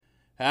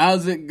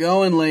How's it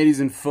going, ladies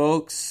and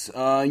folks?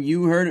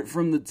 You heard it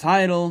from the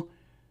title.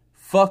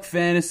 Fuck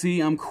fantasy,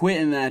 I'm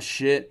quitting that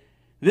shit.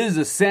 This is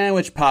a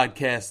sandwich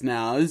podcast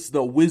now. This is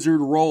the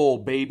wizard roll,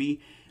 baby.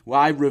 Where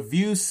I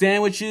review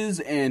sandwiches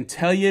and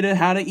tell you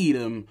how to eat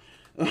them.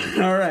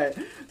 Alright,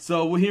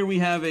 so here we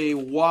have a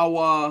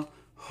Wawa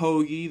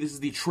Hoagie. This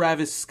is the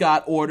Travis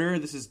Scott order.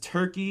 This is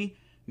turkey,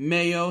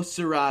 mayo,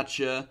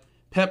 sriracha,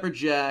 pepper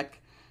jack,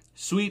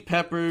 sweet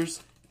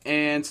peppers,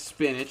 and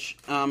spinach.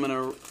 I'm going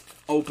to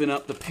open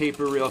up the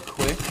paper real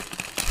quick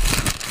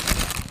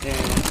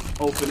and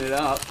open it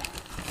up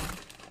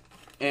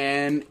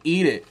and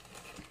eat it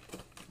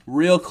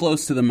real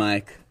close to the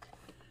mic.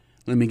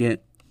 Let me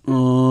get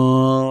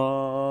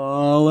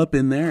all up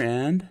in there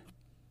and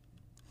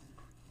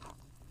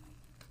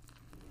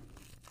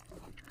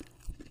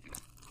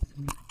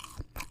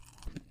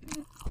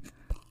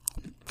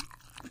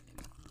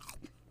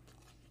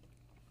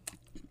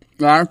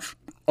that's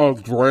a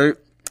great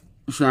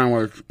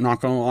sandwich,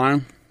 not gonna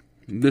lie.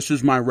 This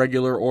is my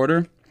regular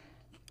order.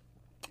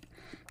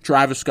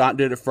 Travis Scott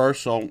did it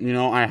first, so,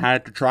 I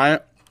had to try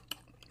it.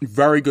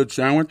 Very good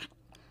sandwich.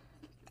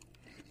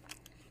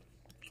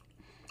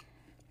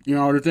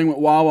 The thing with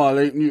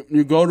Wawa,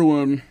 you go to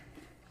them,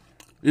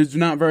 it's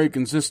not very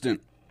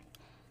consistent.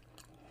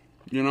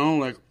 You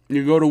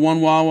go to one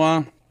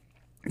Wawa,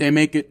 they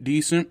make it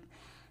decent.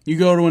 You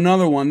go to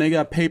another one, they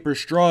got paper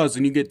straws,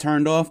 and you get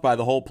turned off by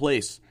the whole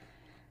place.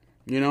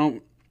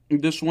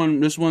 This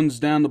one's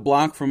down the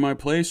block from my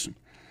place.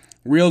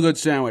 Real good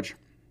sandwich.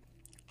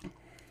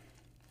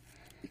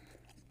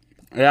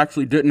 I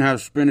actually didn't have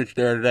spinach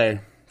there today,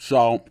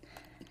 so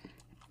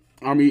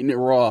I'm eating it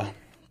raw.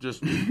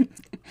 The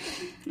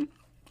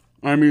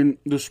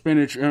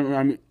spinach,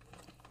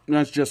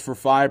 that's just for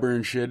fiber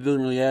and shit. It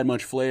doesn't really add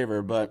much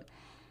flavor, but,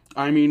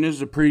 this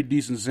is a pretty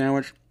decent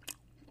sandwich.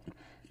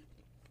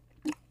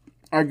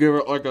 I give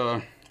it like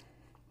an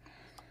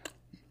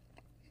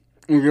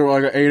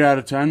 8 out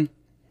of 10.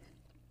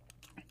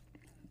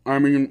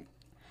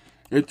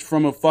 It's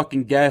from a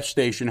fucking gas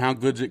station. How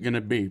good's it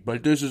gonna be?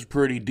 But this is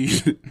pretty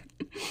decent.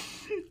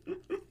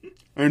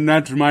 And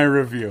that's my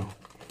review.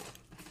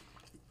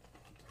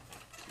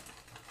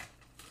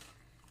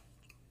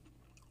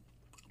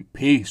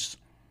 Peace.